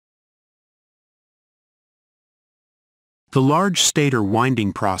The large stator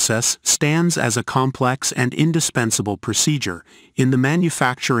winding process stands as a complex and indispensable procedure in the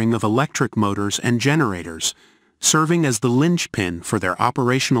manufacturing of electric motors and generators, serving as the linchpin for their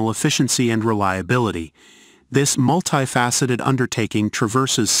operational efficiency and reliability. This multifaceted undertaking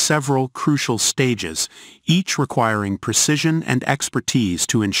traverses several crucial stages, each requiring precision and expertise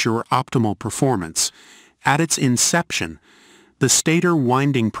to ensure optimal performance. At its inception, the stator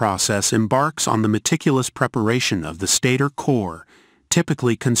winding process embarks on the meticulous preparation of the stator core,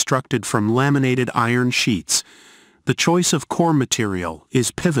 typically constructed from laminated iron sheets. The choice of core material is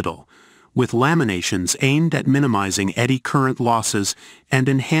pivotal, with laminations aimed at minimizing eddy current losses and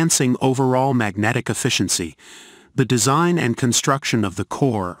enhancing overall magnetic efficiency. The design and construction of the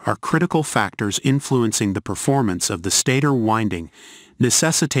core are critical factors influencing the performance of the stator winding,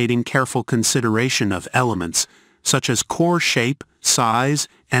 necessitating careful consideration of elements such as core shape, size,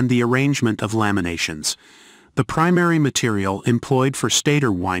 and the arrangement of laminations. The primary material employed for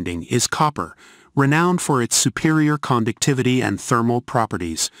stator winding is copper, renowned for its superior conductivity and thermal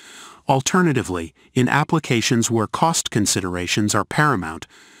properties. Alternatively, in applications where cost considerations are paramount,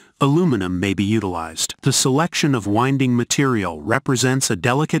 aluminum may be utilized. The selection of winding material represents a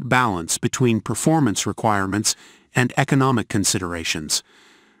delicate balance between performance requirements and economic considerations.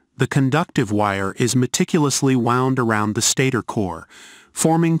 The conductive wire is meticulously wound around the stator core,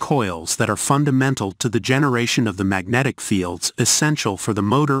 forming coils that are fundamental to the generation of the magnetic fields essential for the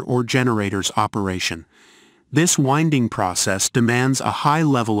motor or generator's operation. This winding process demands a high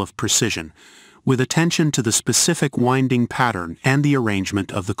level of precision, with attention to the specific winding pattern and the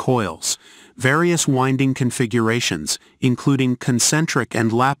arrangement of the coils. Various winding configurations, including concentric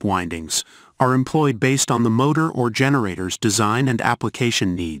and lap windings, are employed based on the motor or generator's design and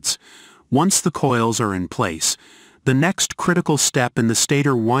application needs. Once the coils are in place, the next critical step in the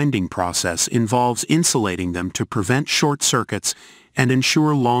stator winding process involves insulating them to prevent short circuits and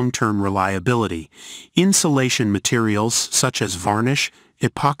ensure long-term reliability. Insulation materials such as varnish,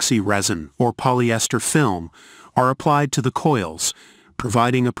 epoxy resin, or polyester film are applied to the coils,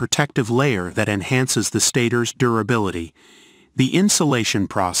 providing a protective layer that enhances the stator's durability. The insulation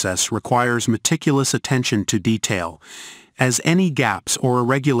process requires meticulous attention to detail, as any gaps or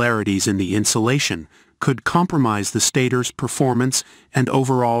irregularities in the insulation could compromise the stator's performance and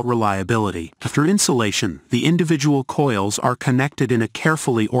overall reliability. After insulation, the individual coils are connected in a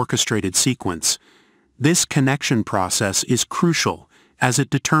carefully orchestrated sequence. This connection process is crucial as it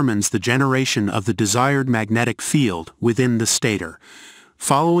determines the generation of the desired magnetic field within the stator.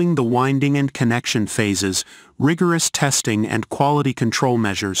 Following the winding and connection phases, rigorous testing and quality control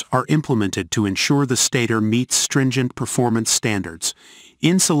measures are implemented to ensure the stator meets stringent performance standards.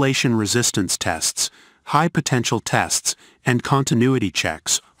 Insulation resistance tests, high potential tests, and continuity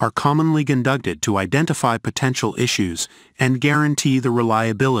checks are commonly conducted to identify potential issues and guarantee the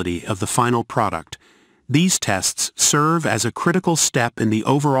reliability of the final product. These tests serve as a critical step in the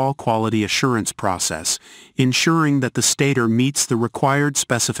overall quality assurance process, ensuring that the stator meets the required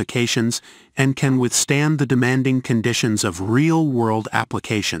specifications and can withstand the demanding conditions of real-world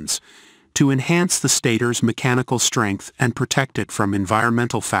applications. To enhance the stator's mechanical strength and protect it from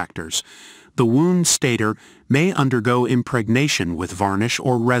environmental factors, the wound stator may undergo impregnation with varnish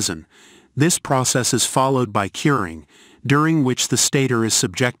or resin. This process is followed by curing, during which the stator is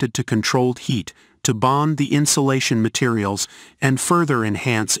subjected to controlled heat to bond the insulation materials and further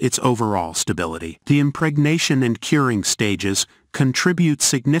enhance its overall stability. The impregnation and curing stages contribute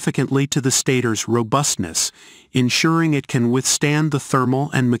significantly to the stator's robustness, ensuring it can withstand the thermal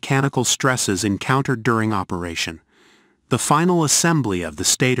and mechanical stresses encountered during operation. The final assembly of the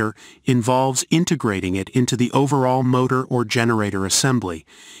stator involves integrating it into the overall motor or generator assembly.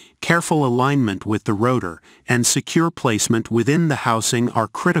 Careful alignment with the rotor and secure placement within the housing are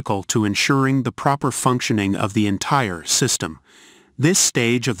critical to ensuring the proper functioning of the entire system. This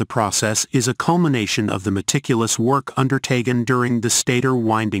stage of the process is a culmination of the meticulous work undertaken during the stator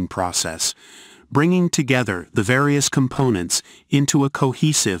winding process, bringing together the various components into a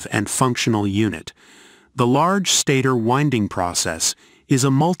cohesive and functional unit. The large stator winding process is a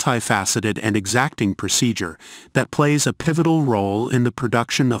multifaceted and exacting procedure that plays a pivotal role in the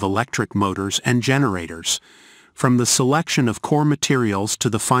production of electric motors and generators. From the selection of core materials to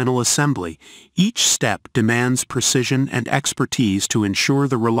the final assembly, each step demands precision and expertise to ensure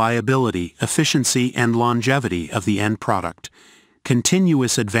the reliability, efficiency, and longevity of the end product.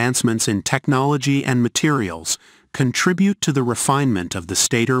 Continuous advancements in technology and materials contribute to the refinement of the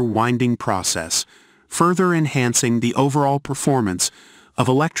stator winding process, further enhancing the overall performance of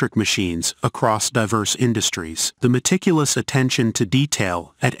electric machines across diverse industries. The meticulous attention to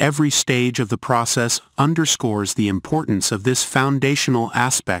detail at every stage of the process underscores the importance of this foundational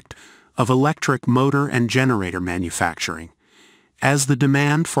aspect of electric motor and generator manufacturing. As the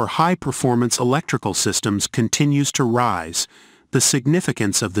demand for high-performance electrical systems continues to rise, the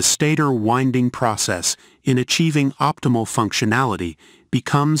significance of the stator winding process in achieving optimal functionality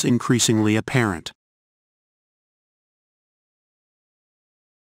becomes increasingly apparent.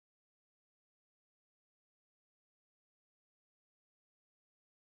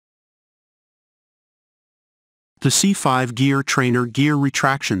 The C5 gear trainer gear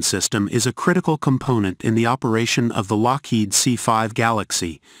retraction system is a critical component in the operation of the Lockheed C5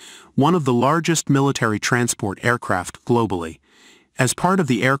 Galaxy, one of the largest military transport aircraft globally. As part of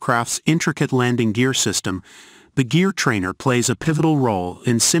the aircraft's intricate landing gear system, the gear trainer plays a pivotal role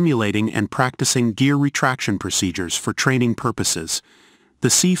in simulating and practicing gear retraction procedures for training purposes. The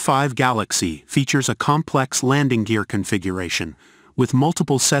C5 Galaxy features a complex landing gear configuration, with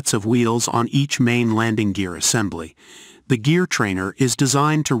multiple sets of wheels on each main landing gear assembly. The gear trainer is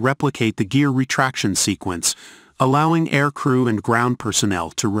designed to replicate the gear retraction sequence, allowing aircrew and ground personnel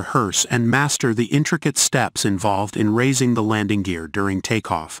to rehearse and master the intricate steps involved in raising the landing gear during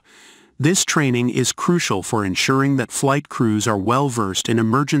takeoff. This training is crucial for ensuring that flight crews are well-versed in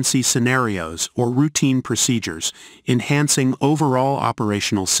emergency scenarios or routine procedures, enhancing overall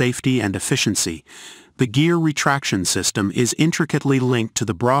operational safety and efficiency. The gear retraction system is intricately linked to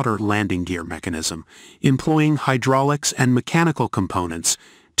the broader landing gear mechanism, employing hydraulics and mechanical components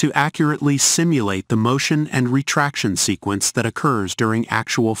to accurately simulate the motion and retraction sequence that occurs during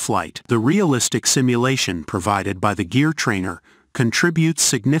actual flight. The realistic simulation provided by the gear trainer contributes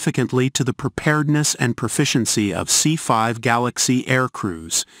significantly to the preparedness and proficiency of C5 Galaxy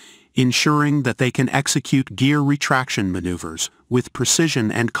aircrews, ensuring that they can execute gear retraction maneuvers with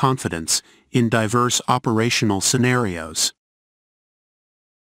precision and confidence in diverse operational scenarios.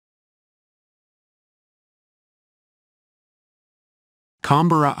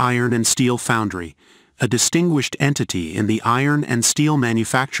 Canberra Iron and Steel Foundry, a distinguished entity in the iron and steel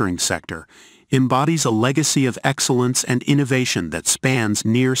manufacturing sector, embodies a legacy of excellence and innovation that spans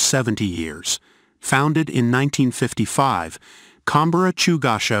near 70 years. Founded in 1955, Canberra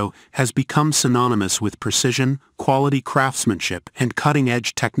Chugasho has become synonymous with precision, quality craftsmanship, and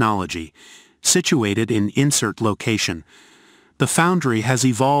cutting-edge technology. Situated in insert location, the foundry has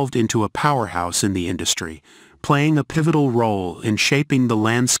evolved into a powerhouse in the industry, playing a pivotal role in shaping the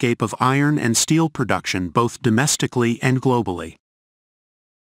landscape of iron and steel production both domestically and globally.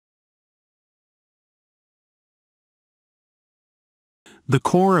 The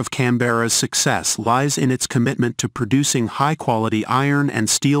core of Canberra's success lies in its commitment to producing high-quality iron and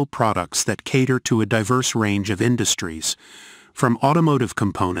steel products that cater to a diverse range of industries. From automotive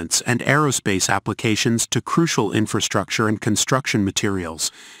components and aerospace applications to crucial infrastructure and construction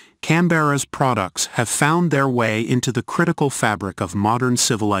materials, Canberra's products have found their way into the critical fabric of modern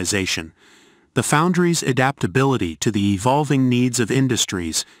civilization. The foundry's adaptability to the evolving needs of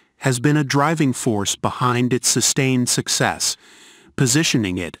industries has been a driving force behind its sustained success,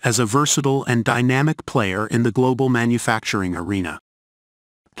 positioning it as a versatile and dynamic player in the global manufacturing arena.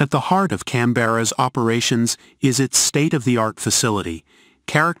 At the heart of Canberra's operations is its state-of-the-art facility,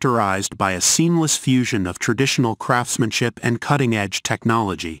 characterized by a seamless fusion of traditional craftsmanship and cutting-edge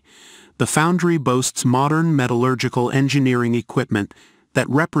technology. The foundry boasts modern metallurgical engineering equipment that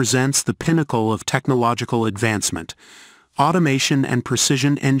represents the pinnacle of technological advancement. Automation and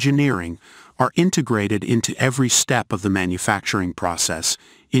precision engineering are integrated into every step of the manufacturing process,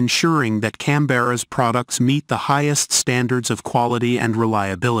 ensuring that Canberra's products meet the highest standards of quality and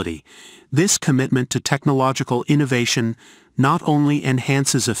reliability. This commitment to technological innovation not only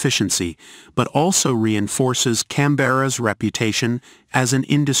enhances efficiency, but also reinforces Canberra's reputation as an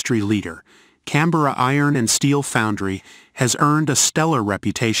industry leader. Canberra Iron and Steel Foundry has earned a stellar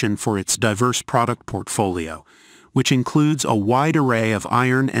reputation for its diverse product portfolio, which includes a wide array of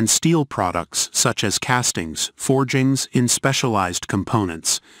iron and steel products such as castings, forgings, and specialized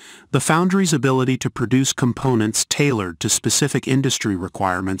components. The foundry's ability to produce components tailored to specific industry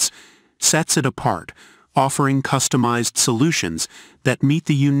requirements sets it apart, offering customized solutions that meet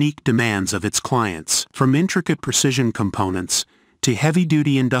the unique demands of its clients. From intricate precision components to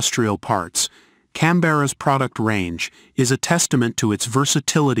heavy-duty industrial parts, Canberra's product range is a testament to its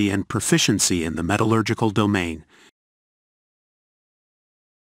versatility and proficiency in the metallurgical domain.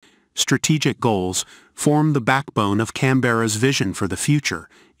 Strategic goals form the backbone of Canberra's vision for the future,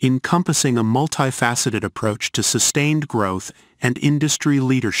 encompassing a multifaceted approach to sustained growth and industry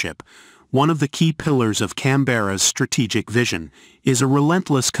leadership. One of the key pillars of Canberra's strategic vision is a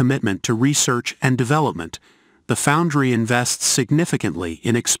relentless commitment to research and development. The foundry invests significantly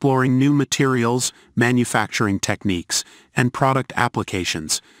in exploring new materials, manufacturing techniques, and product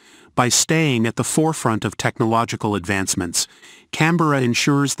applications. By staying at the forefront of technological advancements, Canberra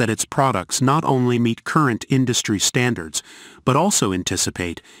ensures that its products not only meet current industry standards, but also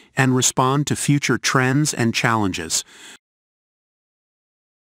anticipate and respond to future trends and challenges.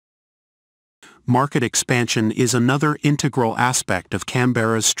 Market expansion is another integral aspect of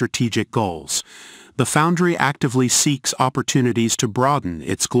Canberra's strategic goals. The foundry actively seeks opportunities to broaden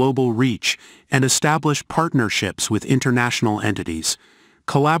its global reach and establish partnerships with international entities.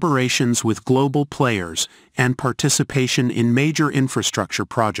 Collaborations with global players and participation in major infrastructure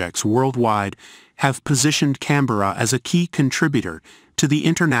projects worldwide have positioned Canberra as a key contributor to the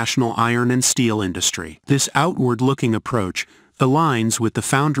international iron and steel industry. This outward-looking approach aligns with the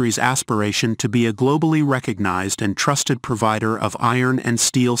foundry's aspiration to be a globally recognized and trusted provider of iron and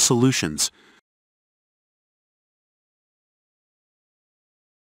steel solutions.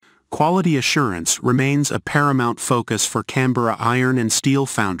 Quality assurance remains a paramount focus for Canberra Iron and Steel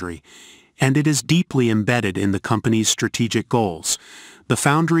Foundry, and it is deeply embedded in the company's strategic goals. The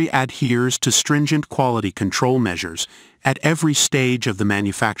foundry adheres to stringent quality control measures at every stage of the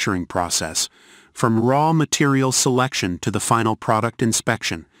manufacturing process, from raw material selection to the final product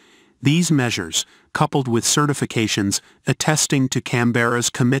inspection. These measures, coupled with certifications attesting to Canberra's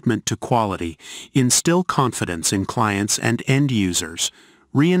commitment to quality, instill confidence in clients and end users,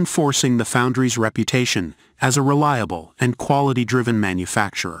 reinforcing the foundry's reputation as a reliable and quality-driven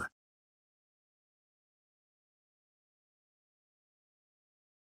manufacturer.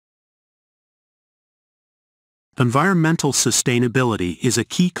 Environmental sustainability is a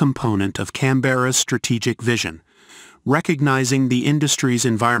key component of Canberra's strategic vision. Recognizing the industry's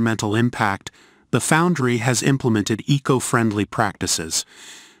environmental impact, the foundry has implemented eco-friendly practices,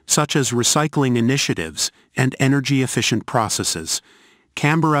 such as recycling initiatives and energy-efficient processes.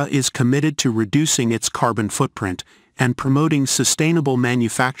 Canberra is committed to reducing its carbon footprint and promoting sustainable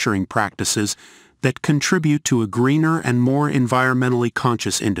manufacturing practices that contribute to a greener and more environmentally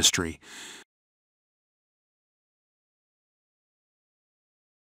conscious industry.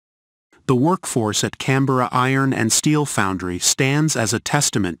 The workforce at Canberra Iron and Steel Foundry stands as a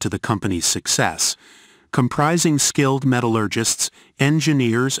testament to the company's success. Comprising skilled metallurgists,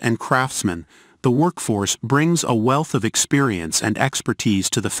 engineers, and craftsmen, the workforce brings a wealth of experience and expertise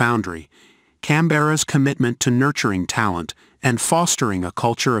to the foundry. Canberra's commitment to nurturing talent and fostering a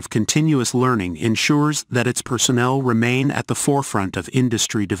culture of continuous learning ensures that its personnel remain at the forefront of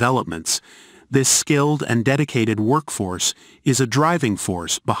industry developments. This skilled and dedicated workforce is a driving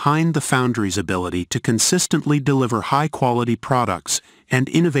force behind the foundry's ability to consistently deliver high-quality products and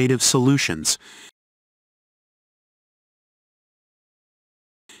innovative solutions.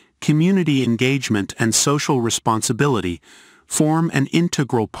 Community engagement and social responsibility form an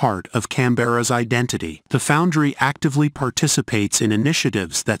integral part of Canberra's identity. The foundry actively participates in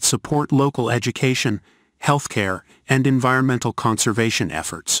initiatives that support local education, healthcare, and environmental conservation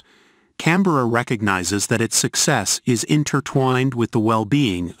efforts. Canberra recognizes that its success is intertwined with the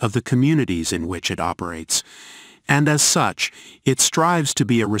well-being of the communities in which it operates, and as such, it strives to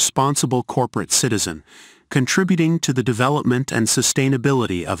be a responsible corporate citizen, contributing to the development and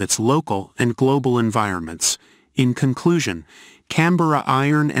sustainability of its local and global environments. In conclusion, Canberra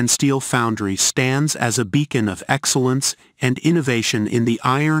Iron and Steel Foundry stands as a beacon of excellence and innovation in the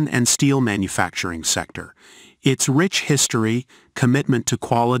iron and steel manufacturing sector. Its rich history, commitment to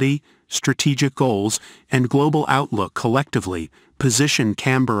quality, strategic goals, and global outlook collectively position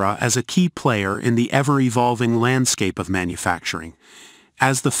Canberra as a key player in the ever-evolving landscape of manufacturing.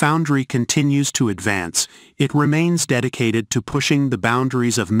 As the foundry continues to advance, it remains dedicated to pushing the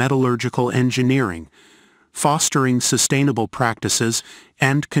boundaries of metallurgical engineering, fostering sustainable practices,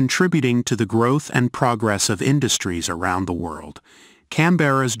 and contributing to the growth and progress of industries around the world.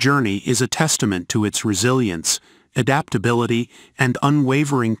 Canberra's journey is a testament to its resilience, adaptability, and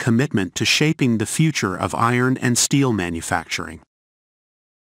unwavering commitment to shaping the future of iron and steel manufacturing.